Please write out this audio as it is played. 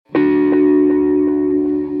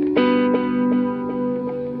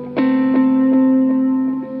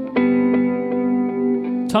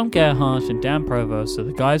Tom Gerhardt and Dan Provost are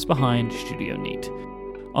the guys behind Studio Neat.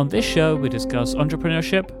 On this show, we discuss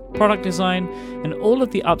entrepreneurship, product design, and all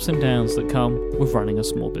of the ups and downs that come with running a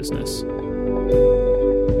small business.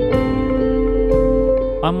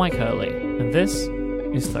 I'm Mike Hurley, and this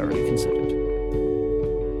is Thoroughly Considered.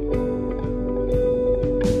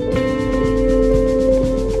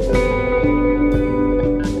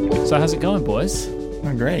 So how's it going, boys?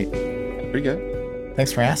 Oh, great. Pretty good.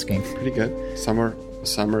 Thanks for asking. Pretty good. Summer's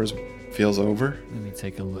feels over. Let me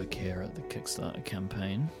take a look here at the Kickstarter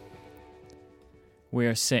campaign. We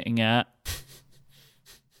are sitting at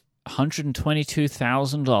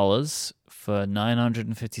 $122,000 for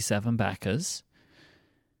 957 backers.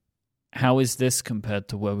 How is this compared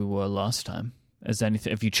to where we were last time?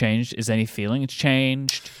 Have you changed? Is any feeling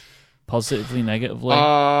changed? Positively, negatively?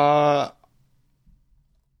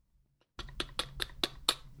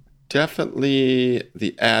 Definitely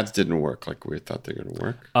the ads didn't work like we thought they were going to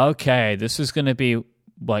work. Okay, this is going to be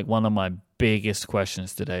like one of my biggest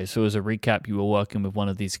questions today. So as a recap, you were working with one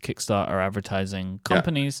of these Kickstarter advertising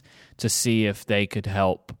companies to see if they could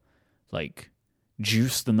help like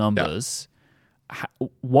juice the numbers. Yeah.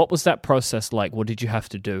 What was that process like? What did you have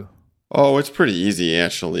to do? Oh, it's pretty easy,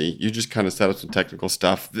 actually. You just kind of set up some technical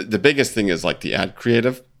stuff. The biggest thing is like the ad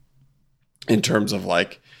creative in terms of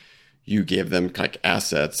like you give them like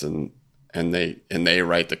assets and they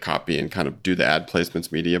write the copy and kind of do the ad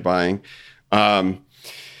placements, media buying. And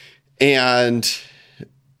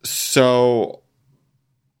so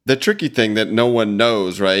the tricky thing that no one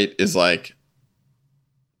knows, right, is like,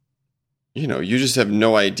 you know, you just have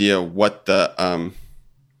no idea what the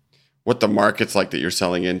market's like that you're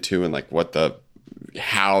selling into and like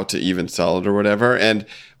how to even sell it or whatever. And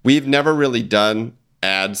we've never really done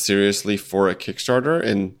ads seriously for a Kickstarter.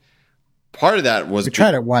 And part of that was... We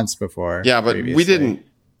tried it once before. Yeah, but previously. We didn't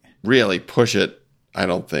really push it, I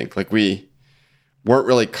don't think. Like we weren't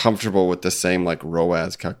really comfortable with the same like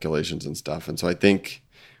ROAS calculations and stuff. And so I think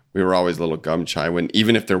we were always a little gun shy when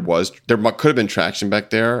even if there could have been traction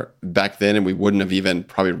back then and we wouldn't have even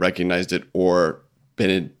probably recognized it or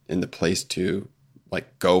been in the place to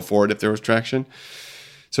like go for it if there was traction.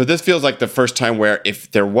 So this feels like the first time where if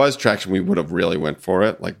there was traction, we would have really went for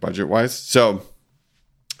it, like budget wise. So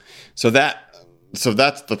that's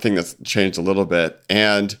the thing that's changed a little bit.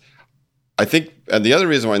 And I think the other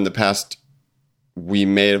reason why in the past we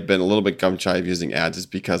may have been a little bit gun shy of using ads is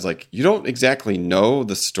because like you don't exactly know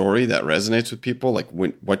the story that resonates with people, like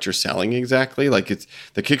what you're selling exactly. Like it's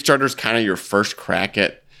the Kickstarter is kind of your first crack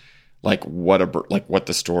at like what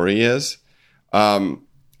the story is.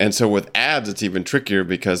 And so with ads, it's even trickier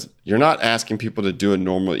because you're not asking people to do a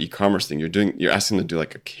normal e-commerce thing. You're asking them to do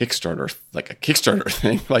like a Kickstarter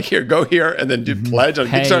thing. Like here, go here, and then do pledge on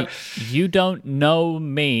Kickstarter. You don't know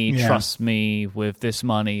me. Yeah. Trust me with this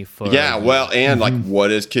money for. Yeah, well, and like what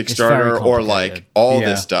is Kickstarter or like all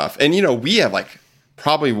this stuff? And you know, we have like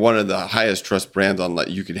probably one of the highest trust brands on that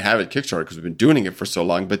you could have at Kickstarter because we've been doing it for so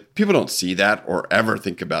long. But people don't see that or ever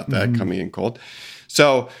think about that coming in cold.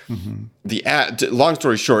 So long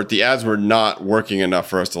story short, the ads were not working enough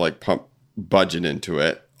for us to like pump budget into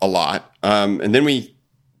it a lot. And then we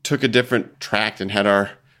took a different track and had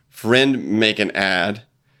our friend make an ad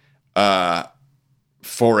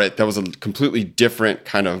for it. That was a completely different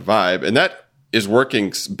kind of vibe. And that is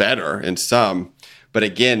working better in some, but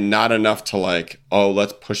again, not enough to like, oh,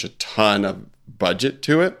 let's push a ton of budget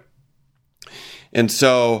to it. And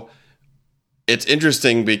so it's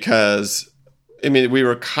interesting because I mean, we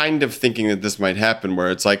were kind of thinking that this might happen where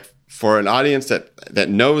it's like for an audience that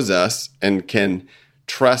knows us and can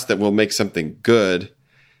trust that we'll make something good,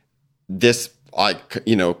 this like,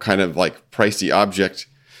 you know, kind of like pricey object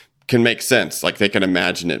can make sense. Like they can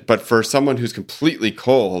imagine it. But for someone who's completely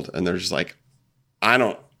cold and they're just like, I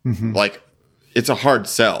don't like, it's a hard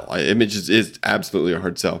sell. Images is absolutely a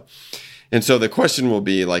hard sell. And so the question will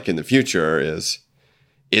be like in the future is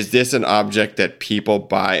this an object that people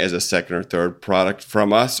buy as a second or third product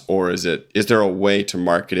from us, or is there a way to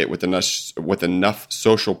market it with enough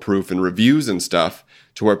social proof and reviews and stuff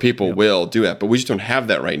to where people will do it? But we just don't have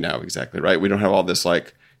that right now, exactly, right? We don't have all this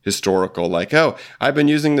like historical, like, oh, I've been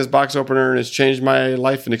using this box opener and it's changed my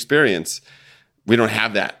life and experience. We don't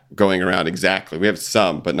have that going around exactly. We have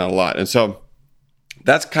some, but not a lot. And so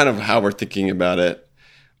that's kind of how we're thinking about it.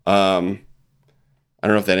 I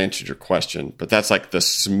don't know if that answered your question, but that's like the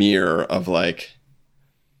smear of like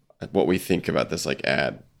what we think about this like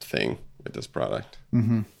ad thing with this product.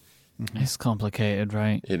 It's complicated,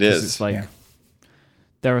 right? It is. It's like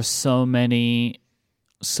there are so many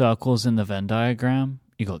circles in the Venn diagram.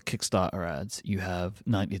 You got Kickstarter ads. You have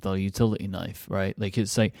 $90 utility knife, right? Like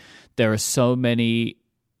it's like there are so many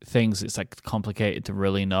things, it's like complicated to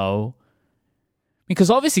really know. Because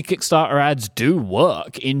obviously Kickstarter ads do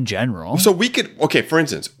work in general. So we could, okay, for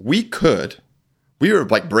instance, we were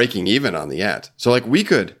like breaking even on the ads. So like we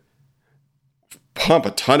could pump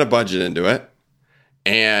a ton of budget into it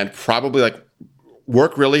and probably like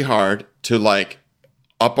work really hard to like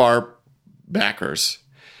up our backers.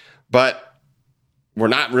 But we're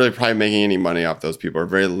not really probably making any money off those people, or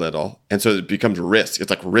very little. And so it becomes risk. It's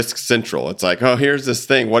like risk central. It's like, oh, here's this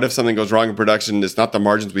thing. What if something goes wrong in production? It's not the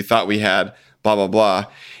margins we thought we had, blah, blah, blah.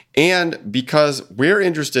 And because we're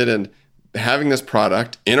interested in having this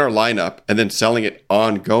product in our lineup and then selling it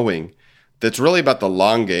ongoing, that's really about the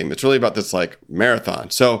long game. It's really about this like marathon.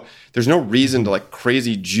 So there's no reason to like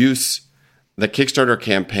crazy juice the Kickstarter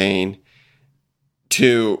campaign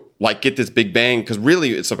to like get this big bang, because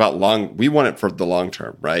really it's about we want it for the long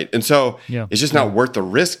term, right? And so it's just not worth the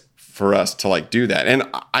risk for us to like do that. And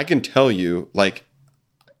I can tell you, like,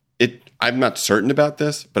 I'm not certain about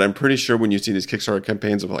this, but I'm pretty sure when you see these Kickstarter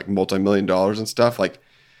campaigns of like multi-million dollars and stuff, like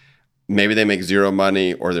maybe they make zero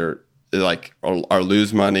money or they're like or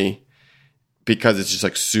lose money because it's just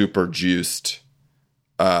like super juiced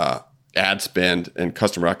ad spend and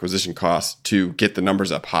customer acquisition costs to get the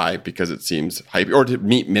numbers up high because it seems hype, or to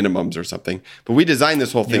meet minimums or something. But we designed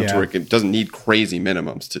this whole thing to where it doesn't need crazy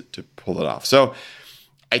minimums to pull it off. So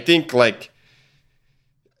I think like,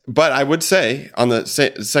 but I would say on the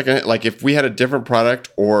second, like if we had a different product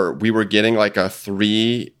or we were getting like a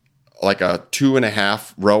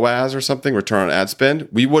 2.5 ROAS or something, return on ad spend,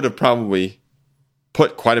 we would have probably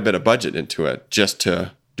put quite a bit of budget into it just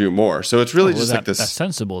to do more. So it's really just like this. That's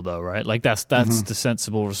sensible though, right? Like that's the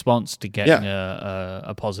sensible response to getting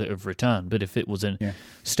a positive return. But if it was a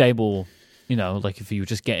stable, like if you were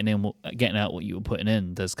just getting out what you were putting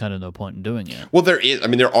in, there's kind of no point in doing it. Well,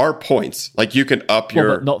 there are points. Like you can up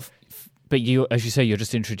your... But you, as you say, you're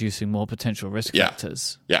just introducing more potential risk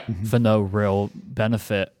factors for no real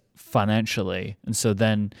benefit financially. And so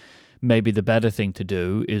then maybe the better thing to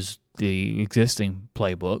do is the existing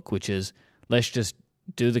playbook, which is let's just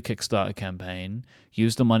do the Kickstarter campaign,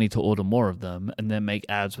 use the money to order more of them, and then make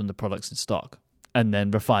ads when the product's in stock, and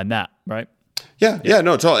then refine that, right? Yeah,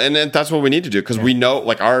 no, totally. And then that's what we need to do, because we know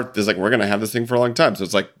like we're going to have this thing for a long time. So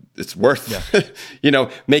it's like, it's worth,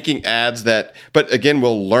 making ads that, but again,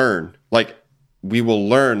 we will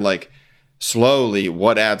learn slowly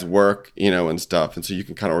what ads work, and stuff. And so you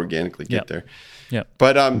can kind of organically get there. Yeah.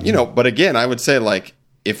 But, but again, I would say like,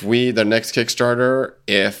 if the next Kickstarter,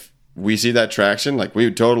 if we see that traction, like we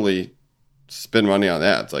would totally spend money on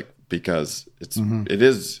ads, like, because it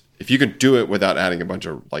is, if you can do it without adding a bunch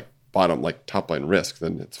of like top line risk,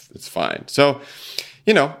 then it's fine. So,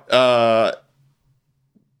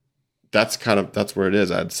 that's where it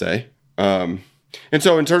is, I'd say. And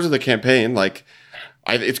so in terms of the campaign, like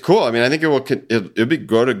it's cool. I mean, I think it'll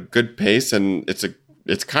go at a good pace, and it's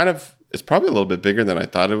probably a little bit bigger than I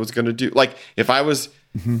thought it was going to do. Like if I was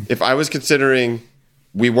considering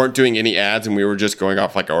we weren't doing any ads and we were just going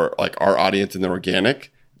off our audience and the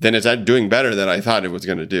organic, then it's doing better than I thought it was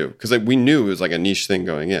going to do, because we knew it was like a niche thing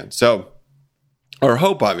going in. So our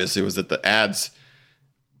hope obviously was that the ads,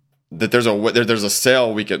 that there's a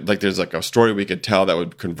sale we could, like there's like a story we could tell that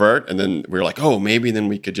would convert, and then we were like, oh, maybe then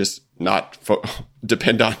we could just not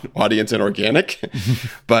depend on audience and organic.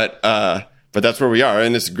 but that's where we are,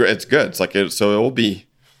 and it's good. It's like so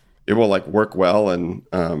it will like work well, and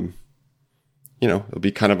it'll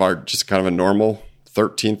be kind of a normal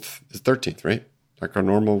 13th, right? Like our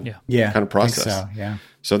normal kind of process. I think so, yeah.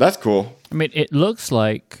 So that's cool. I mean, it looks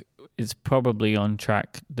like it's probably on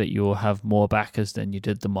track that you'll have more backers than you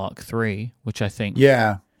did the Mark III, which I think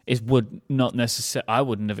it would not necessarily. I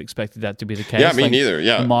wouldn't have expected that to be the case. Yeah, me neither.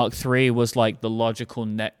 Yeah, the Mark III was like the logical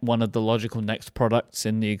one of the logical next products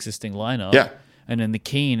in the existing lineup. Yeah, and then the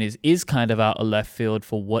Keen is kind of out of left field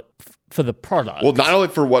for the product. Well, not only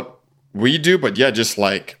for what we do, but just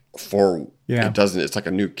like for it doesn't. It's like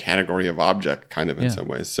a new category of object, kind of in some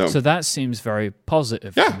ways. So that seems very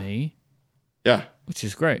positive to me. Yeah, which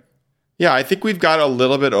is great. Yeah, I think we've got a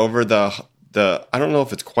little bit over the I don't know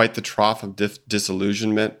if it's quite the trough of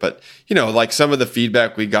disillusionment, but like some of the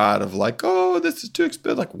feedback we got of like, oh, this is too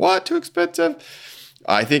expensive. Like, what, too expensive?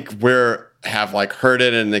 I think have like heard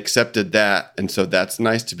it and accepted that, and so that's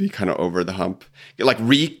nice to be kind of over the hump. Like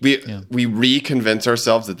we reconvince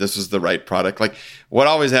ourselves that this was the right product. Like what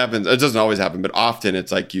always happens, it doesn't always happen, but often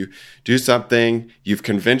it's like you do something, you've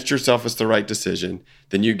convinced yourself it's the right decision,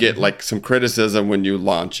 then you get like some criticism when you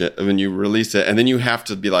launch it, when you release it, and then you have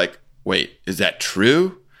to be like, wait, is that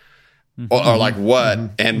true? Or like what?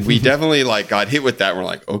 And we definitely like got hit with that. We're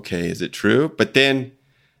like, okay, is it true? But then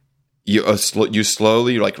you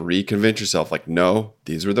slowly like reconvince yourself, like, no,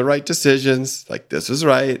 these were the right decisions. Like, this is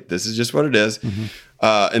right. This is just what it is.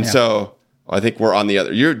 So I think we're on the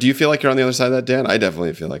other. Do you feel like you're on the other side of that, Dan? I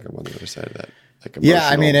definitely feel like I'm on the other side of that. Like, yeah,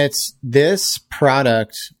 I mean, it's this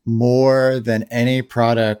product more than any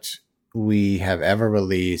product we have ever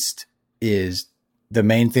released is the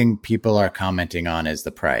main thing people are commenting on is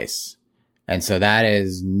the price. And so that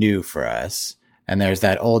is new for us. And there's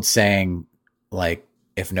that old saying, like,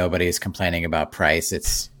 if nobody is complaining about price,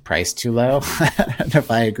 it's price too low. I don't know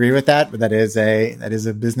if I agree with that, but that is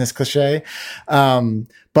a business cliche.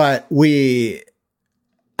 But I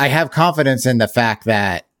have confidence in the fact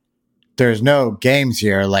that there's no games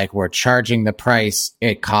here. Like, we're charging the price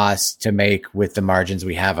it costs to make with the margins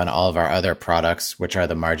we have on all of our other products, which are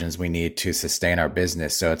the margins we need to sustain our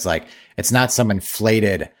business. So it's like, it's not some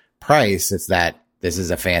inflated price. It's that this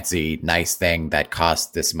is a fancy, nice thing that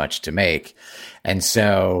costs this much to make. And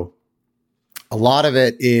so a lot of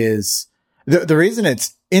it is the reason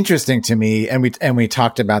it's interesting to me. And we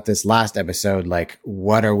talked about this last episode, like,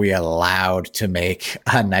 what are we allowed to make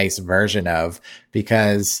a nice version of?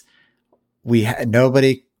 Because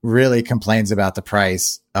nobody really complains about the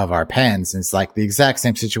price of our pens. It's like the exact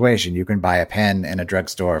same situation. You can buy a pen in a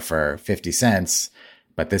drugstore for 50 cents,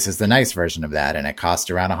 but this is the nice version of that. And it costs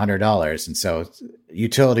around $100. And so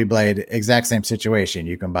utility blade, exact same situation.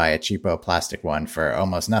 You can buy a cheapo plastic one for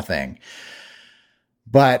almost nothing.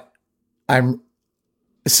 But I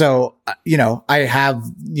have,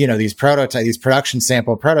 these production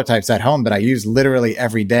sample prototypes at home that I use literally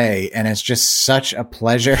every day. And it's just such a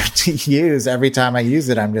pleasure to use. Every time I use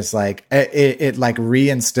it, I'm just like, it like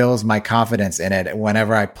reinstills my confidence in it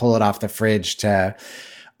whenever I pull it off the fridge to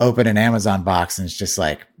open an Amazon box. And it's just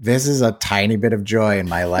like, this is a tiny bit of joy in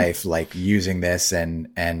my life, like using this and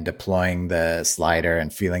deploying the slider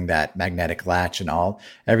and feeling that magnetic latch and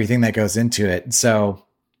everything that goes into it. So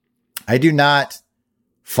I do not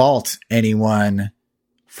fault anyone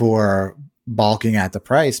for balking at the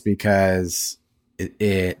price, because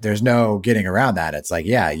there's no getting around that. It's like,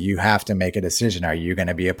 yeah, you have to make a decision. Are you going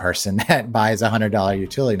to be a person that buys $100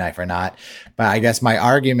 utility knife or not? But I guess my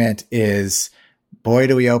argument is, boy,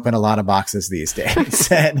 do we open a lot of boxes these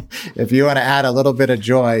days. And if you want to add a little bit of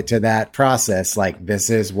joy to that process, like, this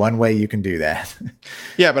is one way you can do that.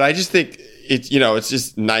 Yeah, but I just think it's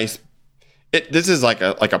just nice. This is like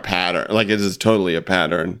a pattern. Like, it is totally a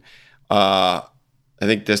pattern. I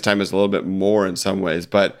think this time is a little bit more in some ways,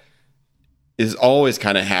 but it always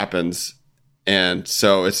kind of happens. And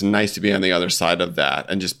so it's nice to be on the other side of that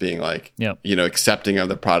and just being like, accepting of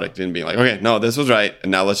the product and being like, okay, no, this was right.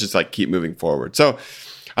 And now let's just like keep moving forward. So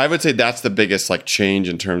I would say that's the biggest like change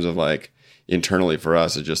in terms of like internally for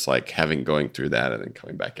us, is just like going through that and then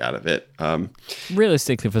coming back out of it.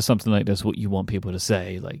 Realistically, for something like this, what you want people to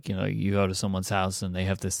say, like, you go to someone's house and they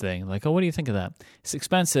have this thing, like, oh, what do you think of that? It's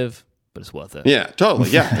expensive, but it's worth it. Yeah,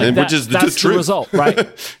 totally. Yeah. And which is that's the truth. Result, right?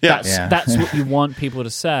 Yeah. That's what you want people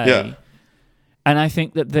to say. Yeah. And I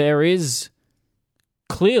think that there is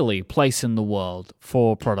clearly place in the world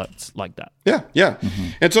for products like that. Yeah, yeah. Mm-hmm.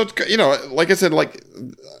 And so, it's, like I said, like,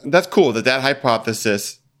 that's cool that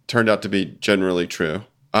hypothesis turned out to be generally true.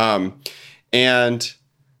 And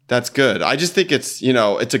that's good. I just think it's,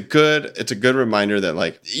 it's a good reminder that,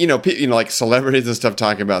 like, like celebrities and stuff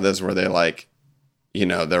talking about this, where they like,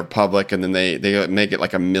 they're public and then they make it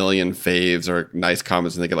like a million faves or nice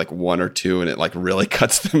comments, and they get like one or two, and it like really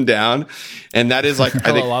cuts them down. And that is like,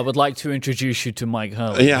 I would like to introduce you to Mike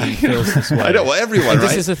Hurley. Yeah, he feels this way. I know. Well, everyone, right?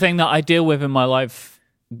 This is the thing that I deal with in my life,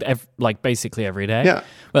 like basically every day. Yeah.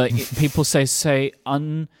 Well, people say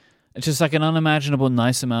just like an unimaginable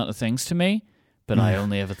nice amount of things to me, but I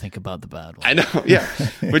only ever think about the bad one. I know. Yeah,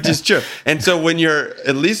 which is true. And so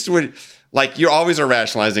like, you always are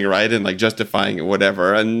rationalizing, right? And like justifying it,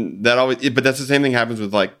 whatever. And but that's the same thing happens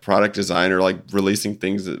with like product design or like releasing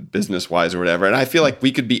things business wise or whatever. And I feel like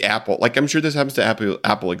we could be Apple. Like, I'm sure this happens to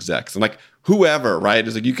Apple execs and like whoever, right?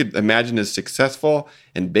 It's like, you could imagine as successful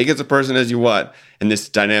and big as a person as you want, and this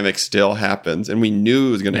dynamic still happens. And we knew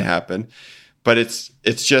it was going to happen, but it's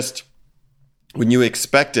just when you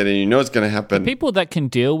expect it and it's going to happen. The people that can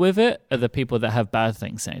deal with it are the people that have bad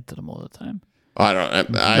things saying to them all the time. I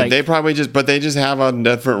don't know. They probably they just have a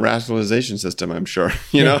different rationalization system, I'm sure.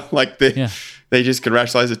 Like they just can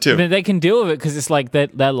rationalize it too. I mean, they can deal with it because it's like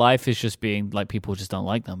their life is just being like, people just don't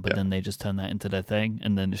like them, but then they just turn that into their thing,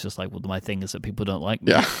 and then it's just like, well, my thing is that people don't like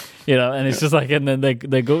me. Yeah. And it's just like, and then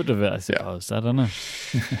they go with it. I suppose. I don't know.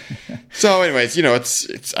 So, anyways,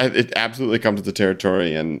 it absolutely comes with the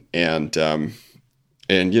territory, and it's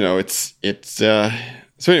so.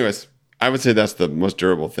 Anyways, I would say that's the most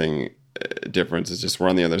durable thing difference. It's just we're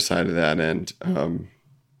on the other side of that end.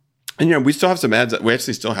 And we still have some ads. We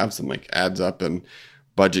actually still have some like ads up and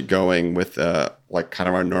budget going with like kind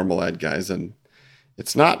of our normal ad guys, and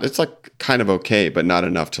it's like kind of okay, but not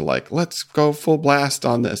enough to like let's go full blast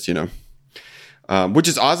on this, which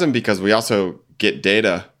is awesome because we also get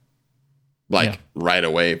data right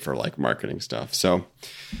away for like marketing stuff. So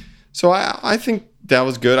I think that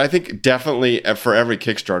was good. I think definitely for every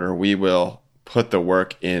Kickstarter, we will put the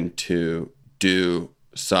work in to do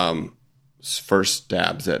some first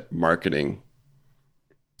stabs at marketing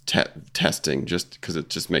testing, just because it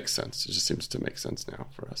just makes sense. It just seems to make sense now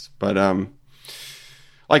for us. But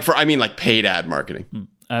like paid ad marketing.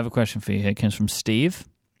 I have a question for you here. It comes from Steve.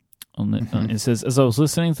 It says, as I was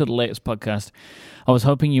listening to the latest podcast, I was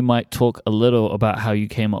hoping you might talk a little about how you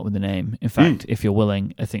came up with the name. In fact, if you're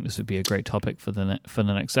willing, I think this would be a great topic for the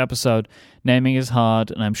next episode. Naming is hard,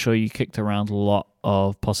 and I'm sure you kicked around a lot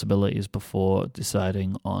of possibilities before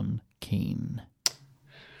deciding on Keen.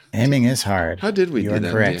 Naming is hard. How did we do that?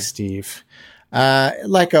 You're correct, Steve.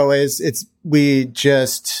 Like always,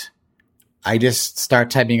 I just start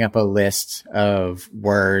typing up a list of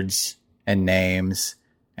words and names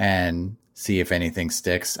and see if anything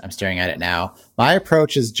sticks. I'm staring at it now. My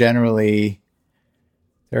approach is generally,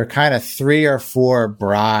 there are kind of 3 or 4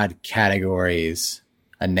 broad categories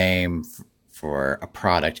a name for a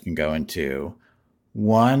product can go into.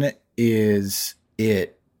 One is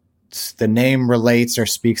the name relates or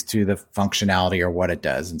speaks to the functionality or what it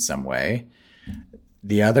does in some way.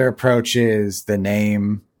 The other approach is the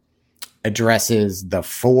name addresses the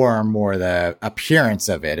form or the appearance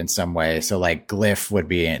of it in some way. So like Glyph would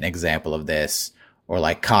be an example of this, or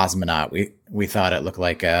like Cosmonaut. We thought it looked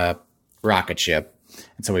like a rocket ship,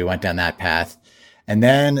 and so we went down that path. And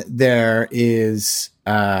then there is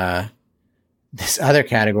this other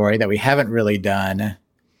category that we haven't really done,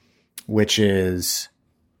 which is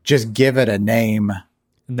just give it a name.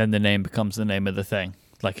 And then the name becomes the name of the thing.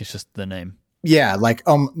 Like it's just the name. Yeah, like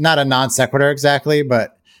not a non sequitur exactly,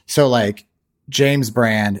 but so like James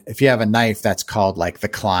Brand, if you have a knife that's called like the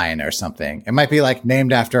Klein or something, it might be like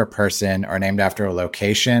named after a person or named after a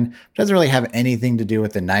location. It doesn't really have anything to do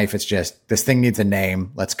with the knife. It's just this thing needs a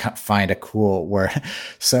name. Let's find a cool word.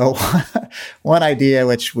 So one idea,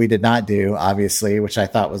 which we did not do, obviously, which I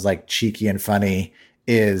thought was like cheeky and funny,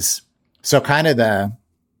 is so kind of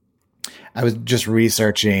I was just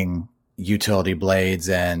researching utility blades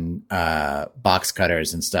and box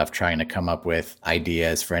cutters and stuff, trying to come up with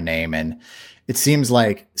ideas for a name. And it seems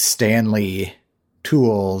like Stanley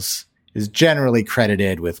Tools is generally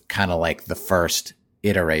credited with kind of like the first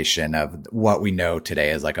iteration of what we know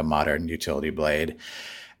today as like a modern utility blade.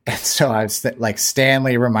 And so I was like,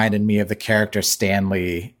 Stanley reminded me of the character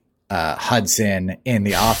Stanley Hudson in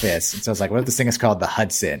The Office. And so I was like, what if this thing is called the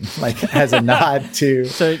Hudson? Like as a nod to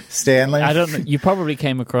Stanley. I don't know. You probably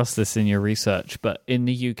came across this in your research, but in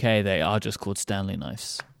the UK, they are just called Stanley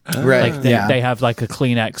knives. Right. Like they have like a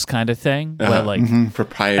Kleenex kind of thing where like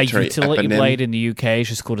proprietary a utility eponym. blade in the UK is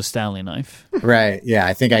just called a Stanley knife. Right. Yeah.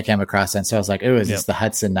 I think I came across that. And so I was like, is this the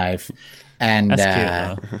Hudson knife? And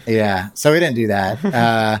that's cute, yeah, so we didn't do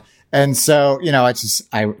that. And so, it's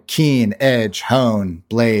just keen, edge, hone,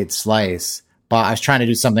 blade, slice. I was trying to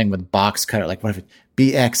do something with box cutter. Like, what if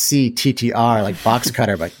BxCttr, like box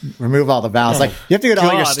cutter, but remove all the vowels. Like, you have to get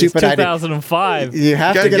all your stupid ideas. 2005. You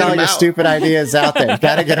have to get all your stupid ideas out there. You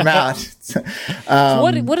got to get them out.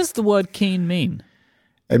 What does the word keen mean?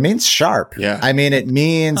 It means sharp. Yeah. I mean, it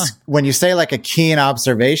means when you say like a keen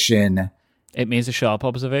observation, it means a sharp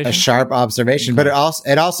observation. A sharp observation, but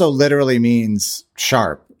it also literally means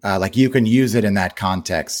sharp. Like you can use it in that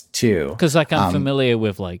context too. Because like I'm familiar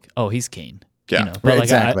with like, he's keen. Yeah, but like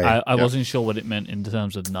exactly. I wasn't sure what it meant in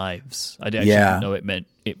terms of knives. I actually didn't know it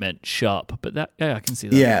meant sharp. But I can see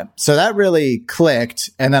that. Yeah, so that really clicked.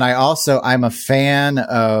 And then I'm a fan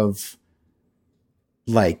of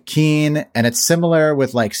like keen, and it's similar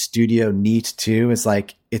with like Studio Neat too. It's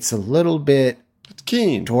like it's a little bit.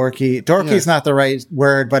 Keen. Dorky. Dorky is not the right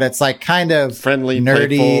word, but it's like kind of friendly,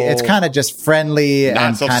 nerdy. playful, it's kind of just friendly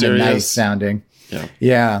and kind of nice sounding.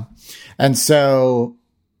 Yeah. And so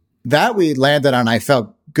that we landed on, I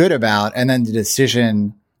felt good about. And then the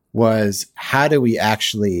decision was, how do we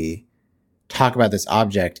actually talk about this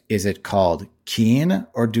object? Is it called keen,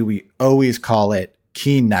 or do we always call it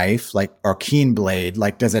keen knife, like, or keen blade?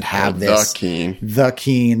 Like, does it have this? The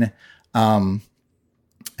keen. And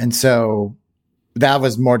so that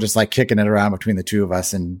was more just like kicking it around between the two of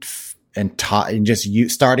us and just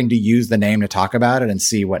starting to use the name to talk about it and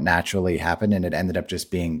see what naturally happened. And it ended up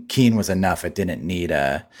just being keen was enough. It didn't need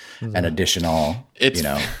an additional,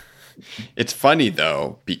 It's funny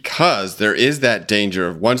though, because there is that danger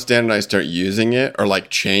of once Dan and I start using it or like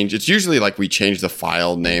change, it's usually like we change the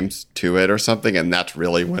file names to it or something, and that's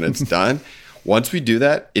really when it's done. Once we do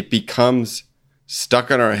that, it becomes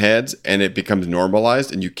stuck in our heads and it becomes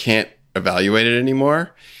normalized and you can't evaluate it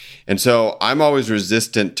anymore. And so I'm always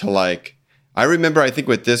resistant to like, I remember, I think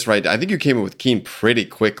with this, right, I think you came up with Keen pretty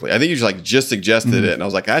quickly. I think you just suggested it. And I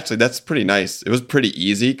was like, actually, that's pretty nice. It was pretty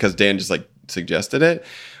easy because Dan just like suggested it.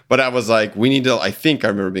 But I was like, I think I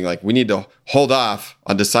remember being like, we need to hold off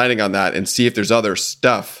on deciding on that and see if there's other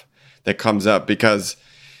stuff that comes up. Because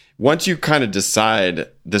once you kind of decide,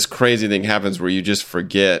 this crazy thing happens where you just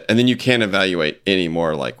forget and then you can't evaluate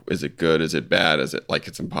anymore. Like, is it good? Is it bad? Is it like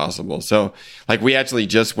it's impossible? So like we actually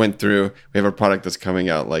just went through, we have a product that's coming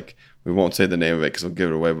out, like we won't say the name of it because we'll give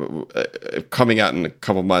it away, but coming out in a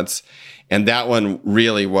couple months. And that one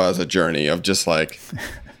really was a journey of just like,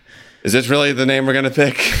 is this really the name we're going to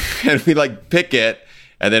pick? And we like pick it.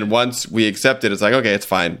 And then once we accept it, it's like, okay, it's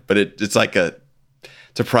fine. But it's like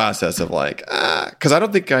it's a process of like, because I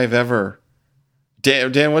don't think I've ever,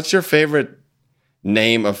 Dan, what's your favorite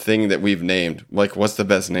name of thing that we've named? Like, what's the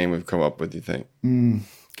best name we've come up with, you think?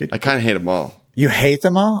 I kind of hate them all. You hate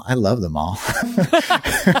them all? I love them all.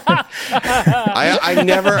 I'm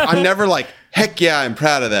never like, heck yeah, I'm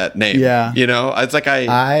proud of that name. Yeah. You know, it's like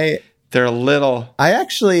they're a little. I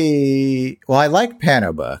like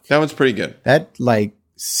Panobook. That one's pretty good. That like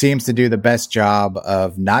seems to do the best job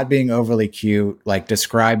of not being overly cute, like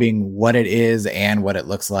describing what it is and what it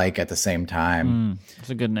looks like at the same time.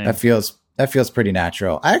 That's a good name. That feels pretty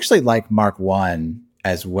natural. I actually like Mark 1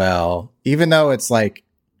 as well, even though it's like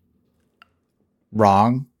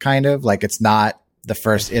wrong, kind of like it's not the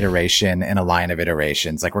first iteration in a line of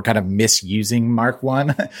iterations. Like we're kind of misusing Mark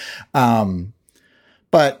 1.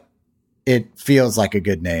 But it feels like a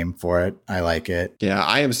good name for it. I like it. Yeah,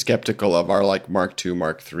 I am skeptical of our like Mark 2,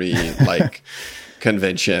 Mark 3 like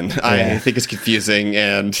convention. Yeah. I think it's confusing,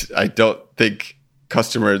 and I don't think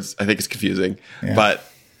customers. I think it's confusing, but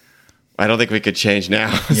I don't think we could change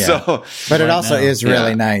now. Yeah. So, but it also is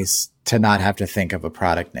really nice to not have to think of a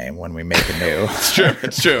product name when we make a new.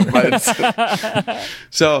 It's true. But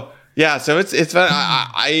so it's fun.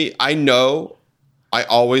 I know. I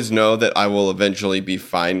always know that I will eventually be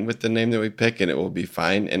fine with the name that we pick, and it will be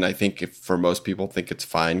fine. And I think for most people think it's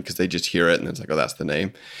fine because they just hear it and it's like, oh, that's the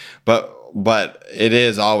name. But it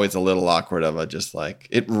is always a little awkward of a just like,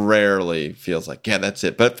 it rarely feels like, yeah, that's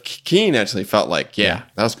it. But Keen actually felt like, that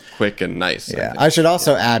was quick and nice. Yeah. I should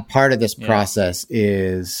also add part of this process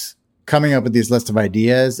is coming up with these lists of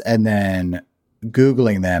ideas and then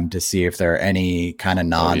Googling them to see if there are any kind of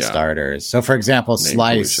non-starters. So, for example,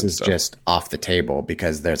 Slice is just off the table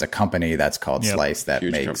because there's a company that's called Slice that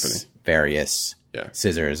makes various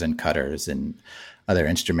scissors and cutters and other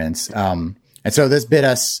instruments. And so this bit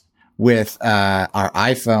us with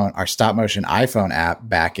our stop motion iPhone app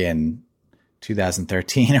back in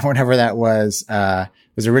 2013 or whatever that was. It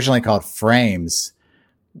was originally called Frames,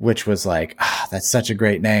 which was like, that's such a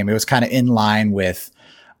great name. It was kind of in line with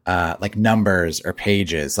like numbers or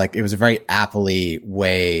pages. Like it was a very Apple-y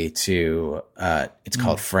way to, it's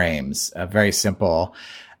called Frames, very simple.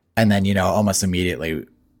 And then, almost immediately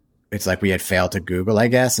it's like we had failed to Google, I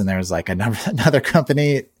guess. And there was like another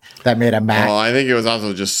company that made a Mac. Well, I think it was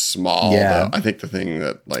also just small. Yeah. I think the thing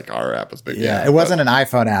that like our app was big. Yeah. It wasn't an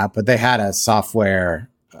iPhone app, but they had a software,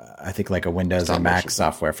 I think like a Windows or Mac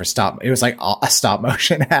software for it was like a stop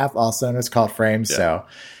motion app also. And it was called Frames. Yeah. So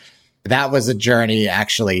that was a journey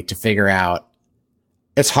actually to figure out.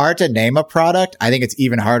 It's hard to name a product. I think it's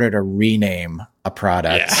even harder to rename a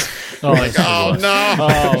product. Yeah. Oh, like, oh no.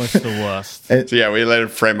 Oh, it's the worst. So we let a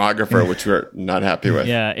Frameographer, which we're not happy with.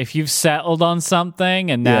 Yeah. If you've settled on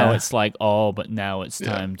something and now it's like, but now it's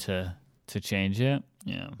time to change it.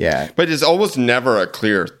 Yeah. Yeah. But it's almost never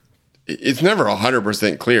it's never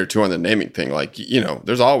 100% clear too on the naming thing. Like,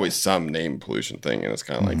 there's always some name pollution thing. And it's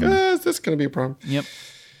kind of like, is this going to be a problem? Yep.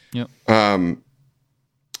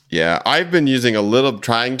 Yeah, I've been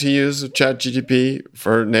trying to use ChatGPT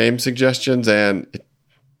for name suggestions, and I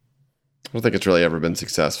don't think it's really ever been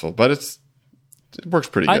successful, but it works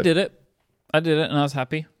pretty good. I did it, and I was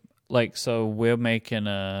happy. Like, so we're making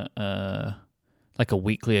a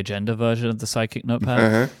weekly agenda version of the Sidekick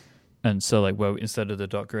Notepad, and so like where instead of the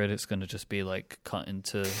dot grid, it's going to just be like cut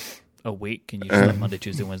into a week, and you just like Monday,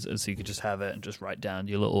 Tuesday, Wednesday, so you could just have it and just write down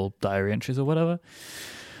your little diary entries or whatever.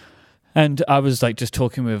 And I was like just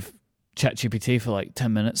talking with ChatGPT for like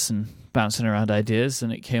 10 minutes and bouncing around ideas,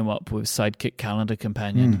 and it came up with Sidekick Calendar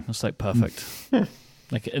Companion. I was like, perfect.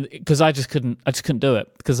 Like, because I just couldn't do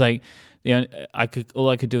it because like all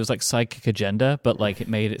I could do was like psychic agenda, but like it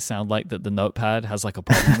made it sound like that the notepad has like a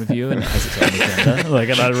problem with you and it has its own agenda. Like,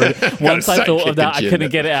 and once I thought of that, I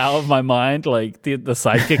couldn't get it out of my mind. Like the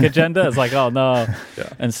psychic agenda, it's like, oh no. Yeah.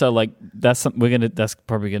 And so like that's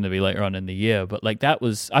probably gonna be later on in the year. But like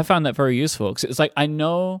I found that very useful because it's like I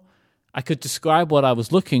know I could describe what I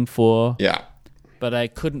was looking for. Yeah. But I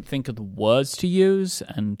couldn't think of the words to use,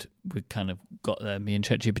 and we kind of got there. Me and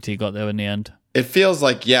ChatGPT got there in the end. It feels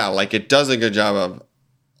like, like it does a good job of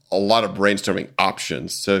a lot of brainstorming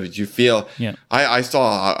options. So if you feel, I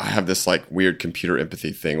have this like weird computer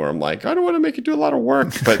empathy thing where I'm like, I don't want to make it do a lot of work,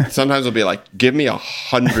 but sometimes it'll be like, give me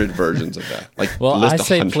 100 versions of that. Like, well, I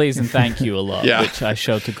say please and thank you a lot, Yeah. which I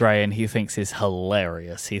show to Gray, and he thinks is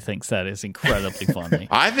hilarious. He thinks that is incredibly funny.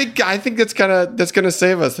 I think that's gonna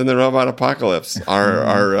save us in the robot apocalypse.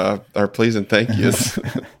 Our please and thank yous.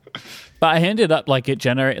 But I ended up like it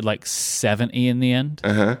generated like 70 in the end.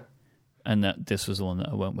 Uh-huh. And that this was the one that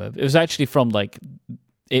I went with. It was actually from like,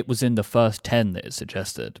 it was in the first 10 that it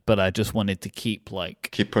suggested, but I just wanted to keep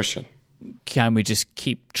pushing. Can we just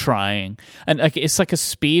keep trying? And like it's like a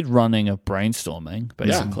speed running of brainstorming,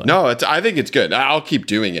 basically. Yeah. No, I think it's good. I'll keep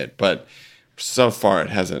doing it, but so far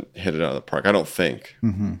it hasn't hit it out of the park. I don't think.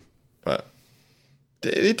 Mm-hmm. But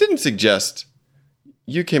it didn't suggest.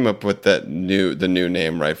 You came up with the new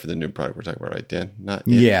name, right, for the new product we're talking about, right, Dan? Not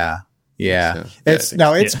yet. Yeah.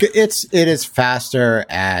 It is faster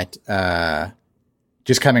at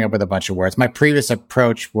just coming up with a bunch of words. My previous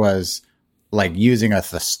approach was like using a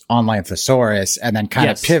online thesaurus and then kind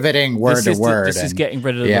of pivoting word to word. This is getting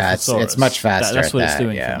rid of the thesaurus. It's much faster. That's what it's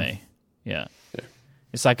doing for me. Yeah.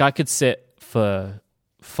 It's like I could sit for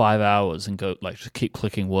 5 hours and go like just keep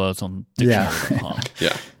clicking words on dictionary.com.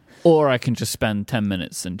 Yeah. Or I can just spend 10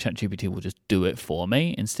 minutes and ChatGPT will just do it for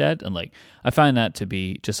me instead. And like, I find that to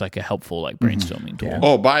be just like a helpful like brainstorming tool. Yeah.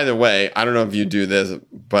 Oh, by the way, I don't know if you do this,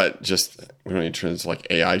 but just, we don't need to turn this like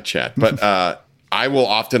AI chat, but I will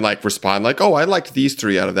often like respond like, oh, I liked these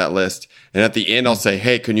 3 out of that list. And at the end, I'll say,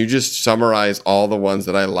 hey, can you just summarize all the ones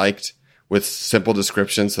that I liked with simple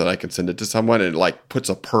descriptions so that I can send it to someone? And it like puts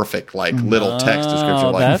a perfect like little text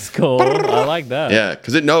description. Like, that's cool. I like that. Yeah,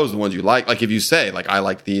 because it knows the ones you like. Like if you say like I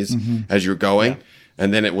like these as you're going,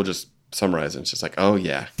 and then it will just summarize it. It's just like, oh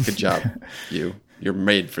yeah, good job, you're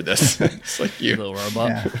made for this. It's like you, little robot.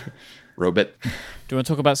 Yeah. Robot. Do you want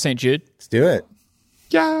to talk about St. Jude? Let's do it.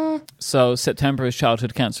 Yeah. So September is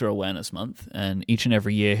Childhood Cancer Awareness Month, and each and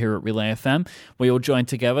every year here at Relay FM, we all join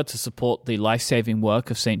together to support the life-saving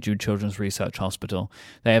work of St. Jude Children's Research Hospital.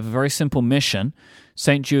 They have a very simple mission.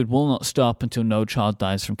 St. Jude will not stop until no child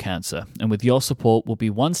dies from cancer, and with your support, we'll be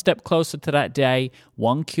one step closer to that day,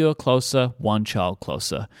 one cure closer, one child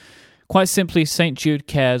closer. Quite simply, St. Jude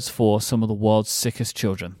cares for some of the world's sickest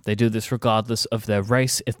children. They do this regardless of their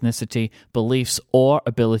race, ethnicity, beliefs, or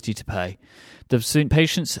ability to pay. The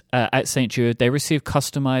patients at St. Jude, they receive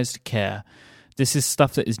customized care. This is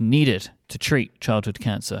stuff that is needed to treat childhood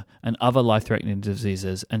cancer and other life-threatening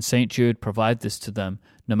diseases, and St. Jude provide this to them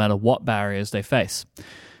no matter what barriers they face.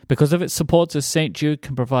 Because of its supporters, St. Jude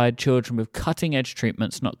can provide children with cutting-edge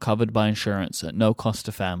treatments not covered by insurance at no cost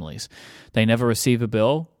to families. They never receive a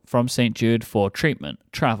bill from St. Jude for treatment,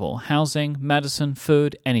 travel, housing, medicine,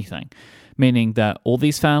 food, anything, meaning that all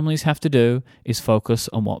these families have to do is focus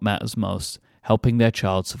on what matters most, helping their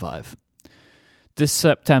child survive. This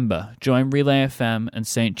September, join Relay FM and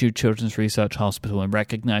St. Jude Children's Research Hospital in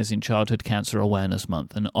recognizing Childhood Cancer Awareness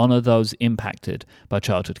Month and honor those impacted by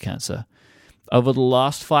childhood cancer. Over the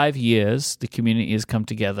last 5 years, the community has come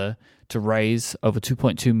together to raise over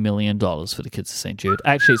 $2.2 million for the kids of St. Jude.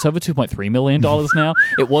 Actually, it's over $2.3 million now.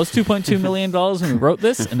 It was $2.2 million when we wrote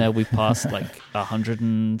this, and now we've passed like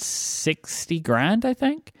 $160,000, I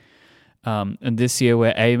think. And this year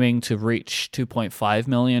we're aiming to reach $2.5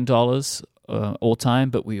 million all time,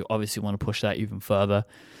 but we obviously want to push that even further.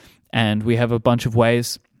 And we have a bunch of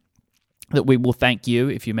ways that we will thank you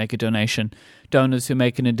if you make a donation. Donors who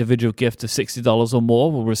make an individual gift of $60 or more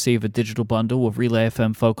will receive a digital bundle of Relay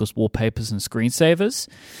FM focused wallpapers and screensavers.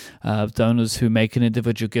 Donors who make an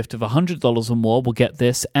individual gift of $100 or more will get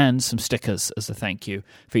this and some stickers as a thank you,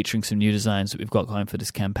 featuring some new designs that we've got going for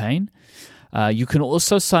this campaign. You can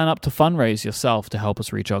also sign up to fundraise yourself to help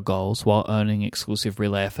us reach our goals while earning exclusive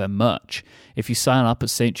Relay FM merch. If you sign up at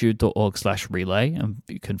stjude.org/relay, and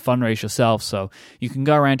you can fundraise yourself, so you can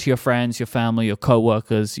go around to your friends, your family, your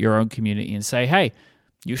co-workers, your own community and say, hey,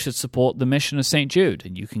 you should support the mission of St. Jude,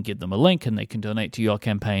 and you can give them a link and they can donate to your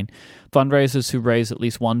campaign. Fundraisers who raise at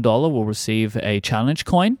least $1 will receive a challenge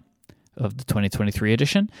coin of the 2023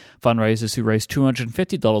 edition. Fundraisers who raise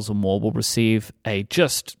 $250 or more will receive a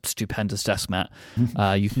just stupendous desk mat.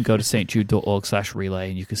 You can go to stjude.org/relay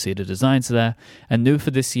and you can see the designs there. And new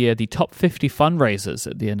for this year, the top 50 fundraisers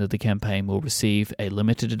at the end of the campaign will receive a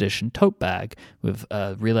limited edition tote bag with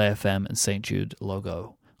Relay FM and St. Jude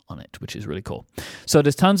logo on it, which is really cool. So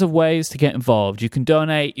there's tons of ways to get involved. You can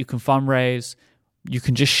donate, you can fundraise, you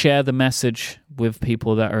can just share the message with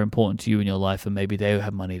people that are important to you in your life and maybe they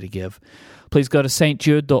have money to give. Please go to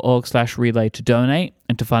stjude.org/relay to donate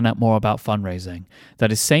and to find out more about fundraising.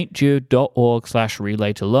 That is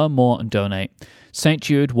stjude.org/relay to learn more and donate. St.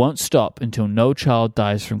 Jude won't stop until no child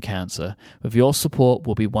dies from cancer. With your support,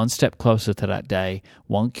 we'll be one step closer to that day.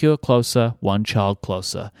 One cure closer, one child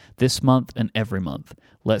closer. This month and every month.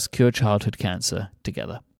 Let's cure childhood cancer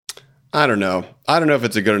together. I don't know. I don't know if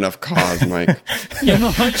it's a good enough cause, Mike. You're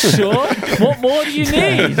not sure? What more do you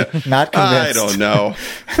need? Not convinced. I don't know.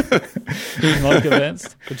 Not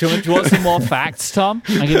convinced. Do you want some more facts, Tom?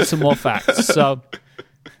 I'll give you some more facts. So,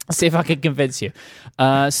 see if I can convince you.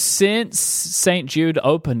 Since St. Jude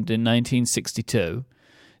opened in 1962,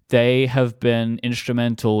 they have been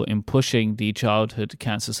instrumental in pushing the childhood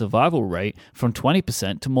cancer survival rate from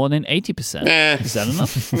 20% to more than 80%. Is that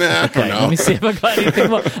enough? Nah, Okay, I don't know. let me see if I got anything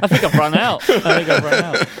more. I think I've run out.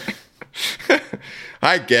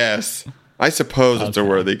 I guess. I suppose it's a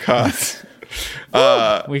worthy cause.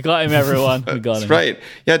 We got him, everyone. We got him. That's right.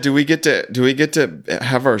 Yeah. Do we get to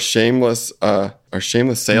have our shameless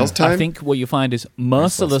sales time? I think what you find is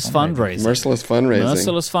merciless fundraising. Merciless fundraising.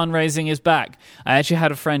 Merciless fundraising is back. I actually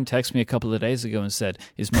had a friend text me a couple of days ago and said,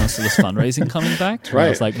 "Is merciless fundraising coming back?" And right. I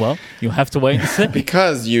was like, "Well, you'll have to wait and see."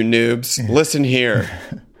 Because you noobs, listen here.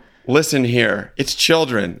 Listen here. It's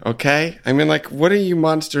children, okay? I mean, like, what are you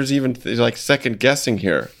monsters even second guessing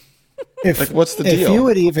here? What's the deal? If you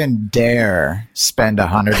would even dare spend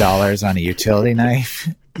 $100 on a utility knife,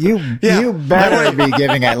 you better be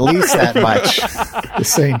giving at least that much to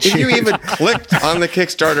St. Jude. If you even clicked on the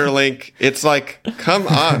Kickstarter link, it's like, come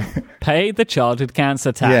on. Pay the childhood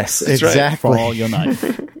cancer tax. Yes, exactly. For all your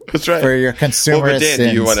knife. That's right. For your consumerist but Dan,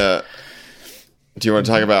 sins. do you want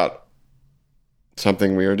to talk about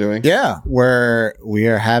something we are doing? Yeah, we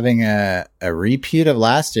are having a repeat of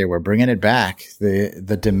last year. We're bringing it back.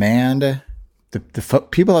 The demand,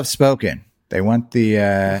 people have spoken. They want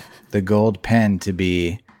the gold pen to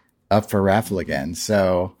be up for raffle again.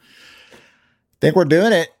 So I think we're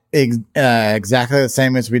doing it exactly the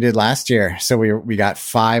same as we did last year. So we got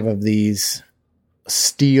 5 of these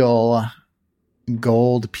steel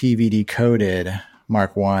gold PVD coated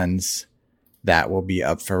Mark 1s that will be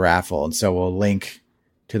up for raffle. And so we'll link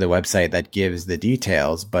to the website that gives the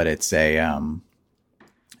details, but it's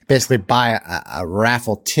basically buy a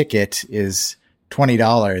raffle ticket is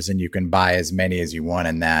 $20 and you can buy as many as you want.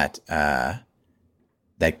 And that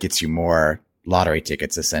gets you more lottery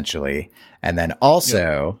tickets essentially. And then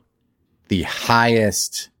also the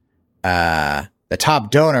highest, the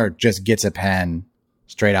top donor just gets a pen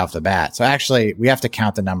straight off the bat. So actually we have to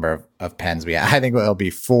count the number of pens I think it'll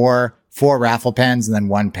be four raffle pens and then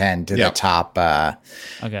 1 pen to the top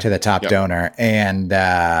donor. And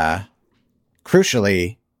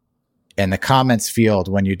crucially, in the comments field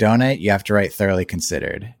when you donate, you have to write thoroughly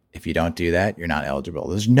considered. If you don't do that, you're not eligible.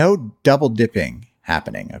 There's no double dipping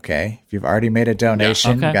happening, okay? If you've already made a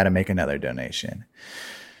donation, you got to make another donation.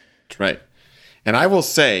 That's right. And I will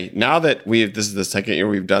say, now that this is the second year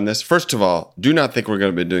we've done this, first of all, do not think we're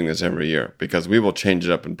going to be doing this every year because we will change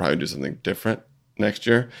it up and probably do something different next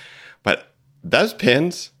year. But those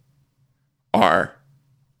pins are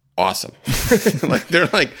awesome. They're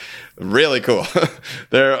really cool.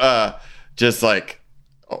 They're just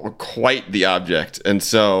quite the object. And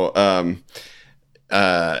so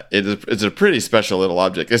it's a pretty special little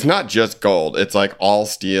object. It's not just gold. It's like all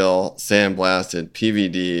steel, sandblasted,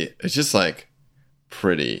 PVD. It's just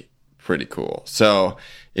pretty cool. So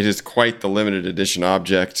it is quite the limited edition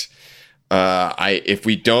object. If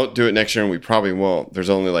we don't do it next year, and we probably won't, there's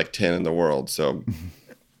only 10 in the world, so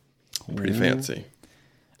pretty fancy.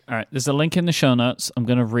 All right, there's a link in the show notes. I'm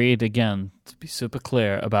going to read again to be super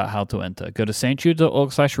clear about how to enter. Go to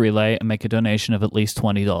stjude.org/relay and make a donation of at least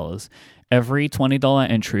 $20. Every $20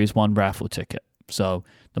 entry is 1 raffle ticket. So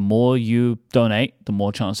the more you donate, the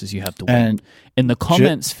more chances you have to win. And in the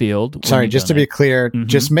comments field... Sorry, just to be clear,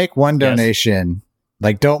 just make one donation.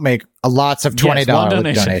 Don't make lots of $20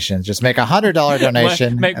 donations. Just make $100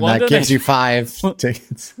 donation, and that gives you 5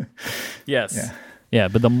 tickets. Yes. Yeah,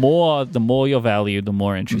 but the more your value, the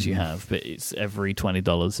more entries you have. But it's every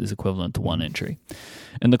 $20 is equivalent to 1 entry.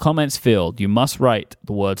 In the comments field, you must write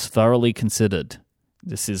the words thoroughly considered.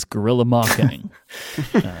 This is guerrilla marketing.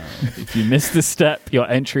 If you miss this step, your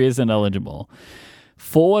entry is ineligible.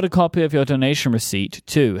 Forward a copy of your donation receipt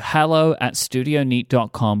to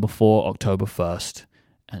hello@studioneat.com before October 1st,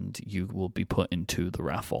 and you will be put into the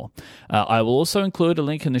raffle. I will also include a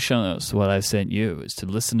link in the show notes. What I've sent you is to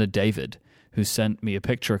listener David, who sent me a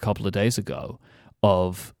picture a couple of days ago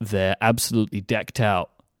of their absolutely decked out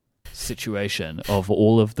situation of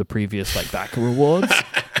all of the previous backer rewards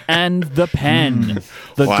and the pen,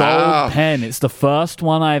 the gold pen. It's the first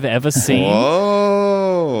one I've ever seen.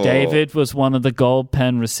 Whoa. David was one of the gold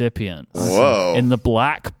pen recipients. Whoa. In the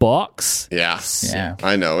black box. Yeah. Sick. Yeah.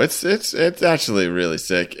 I know. It's actually really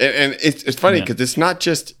sick. And it's funny because it's not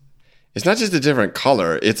just a different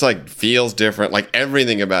color. It's feels different.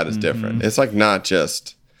 Everything about it's different. It's not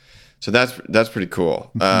just. So that's pretty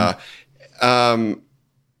cool.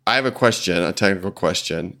 I have a question, a technical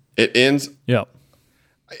question. It ends. Yeah.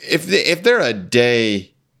 If they're a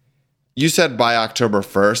day, you said by October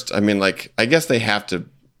 1st. I mean, I guess they have to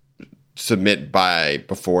submit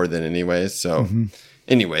before then, anyways. So,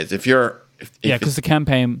 anyways, because the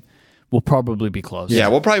campaign will probably be closed. Yeah,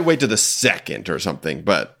 we'll probably wait to the 2nd or something,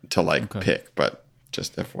 but to pick. But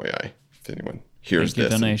just FYI, if anyone hears Thank you,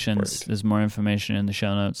 this, donations. There's more information in the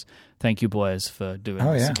show notes. Thank you, boys, for doing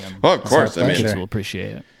this again. Oh, of course. I mean, Kids will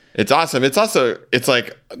appreciate it. it's awesome. It's also,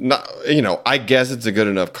 not, I guess it's a good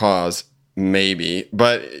enough cause, maybe,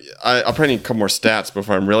 but I'll probably need a couple more stats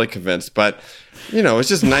before I'm really convinced. But, it's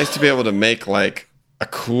just nice to be able to make a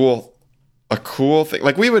cool thing.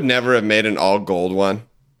 We would never have made an all gold one.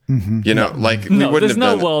 We wouldn't there's have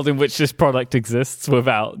no done world in which this product exists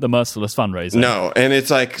without the Merciless fundraising. No, and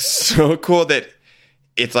it's so cool that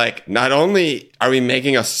it's not only are we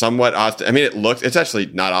making a somewhat it's actually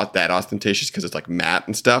not that ostentatious because it's matte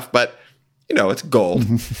and stuff, but it's gold.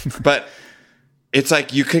 But it's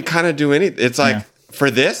you can kind of do anything. It's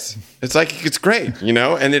for this, it's great,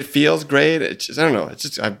 and it feels great. It's just, I don't know. It's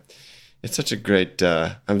just, it's such a great,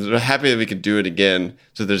 I'm happy that we could do it again.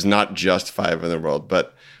 So there's not just 5 in the world,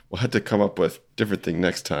 but we'll have to come up with different thing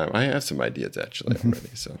next time. I have some ideas actually already.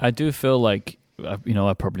 So I do feel like, I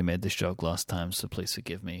probably made this joke last time, so please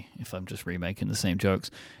forgive me if I'm just remaking the same jokes.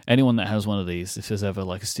 Anyone that has one of these, if there's ever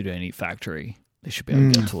a Studio Neat factory, they should be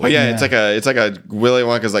able to get to it. Oh yeah, it's like a Willy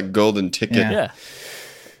Wonka's golden ticket.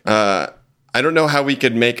 Yeah. I don't know how we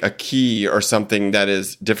could make a key or something that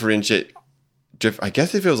is differentiate. I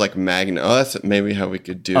guess if it was magnet. Oh, that's maybe how we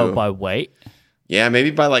could do. Oh, by weight? Yeah,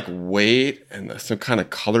 maybe by weight and some kind of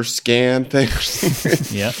color scan thing.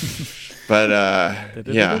 Yeah. But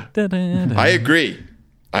yeah, I agree.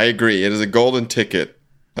 It is a golden ticket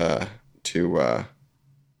to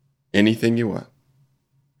anything you want,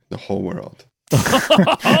 the whole world.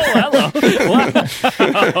 Oh, hello. Wow.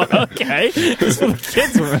 Okay. This is for the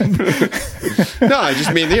kids' room. No, I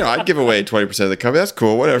just mean, I'd give away 20% of the company. That's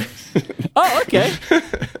cool. Whatever. Oh, okay.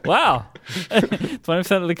 Wow.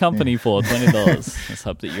 20% of the company for $20. Let's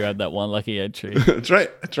hope that you had that one lucky entry. That's right.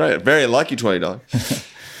 Very lucky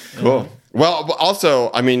 $20. Cool. Well,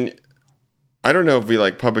 also, I don't know if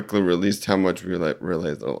we publicly released how much we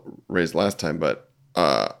raised last time, but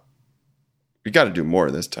we got to do more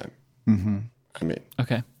this time.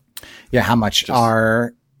 Okay. Yeah, how much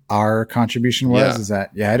our contribution was? Yeah. Is that?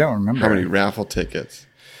 Yeah, I don't remember. How many raffle tickets?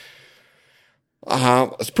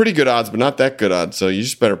 It's pretty good odds, but not that good odds. So you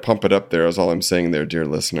just better pump it up there. Is all I'm saying there, dear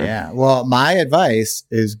listener. Yeah. Well, my advice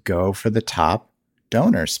is go for the top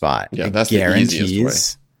donor spot. Yeah, it that's the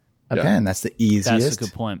easiest way. A pen. That's the easiest. That's a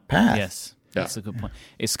good point. Path. Yes. That's a good point.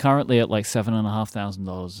 It's currently at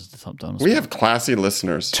 $7,500 as the top donor. We have classy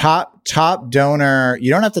listeners. Top donor.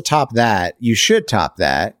 You don't have to top that. You should top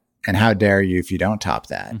that. And how dare you if you don't top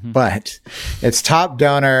that? But it's top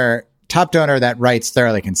donor that writes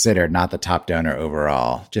thoroughly considered, not the top donor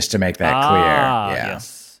overall. Just to make that clear. Yeah.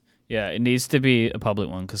 Yes. Yeah. It needs to be a public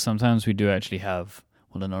one because sometimes we do actually have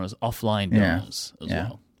what are known as offline donors as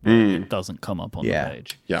well. It doesn't come up on the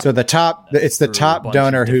page. Yeah. So it's the top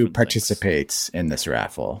donor who different participates in this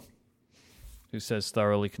raffle. Who says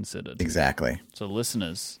thoroughly considered. Exactly. So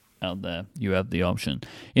listeners out there, you have the option.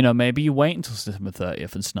 Maybe you wait until September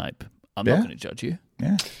 30th and snipe. I'm not going to judge you.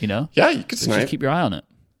 Yeah. Yeah, you could snipe. Just keep your eye on it.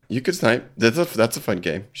 You could snipe. That's a fun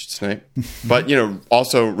game. You should snipe. But,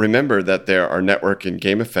 also remember that there are network and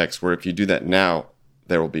game effects where if you do that now,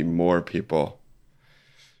 there will be more people.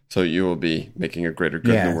 So you will be making a greater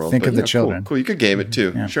good in the world. Think of the children. Cool. You could game it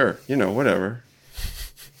too. Yeah. Sure. Whatever.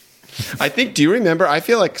 Do you remember? I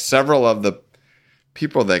feel like several of the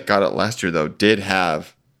people that got it last year, though, did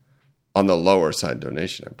have on the lower side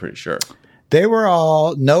donation. I'm pretty sure. They were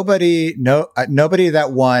all, nobody that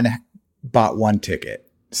won bought one ticket.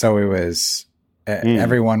 So it was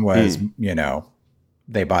Everyone was,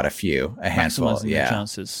 they bought a handful. Maximizing their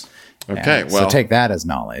chances. Okay, so take that as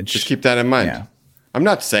knowledge. Just keep that in mind. Yeah. I'm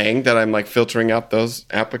not saying that I'm like filtering out those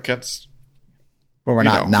applicants. Well, we're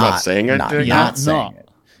I'm not saying it. Not saying it.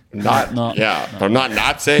 I'm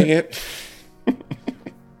not saying it.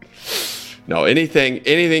 No,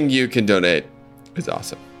 anything you can donate is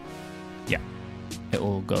awesome. Yeah, it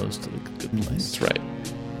all goes to the good place. That's right.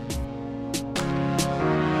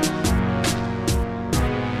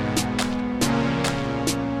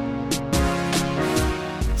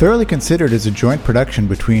 Thoroughly Considered is a joint production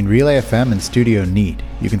between Relay FM and Studio Neat.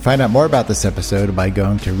 You can find out more about this episode by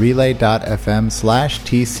going to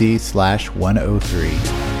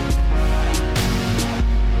relay.fm/tc/103.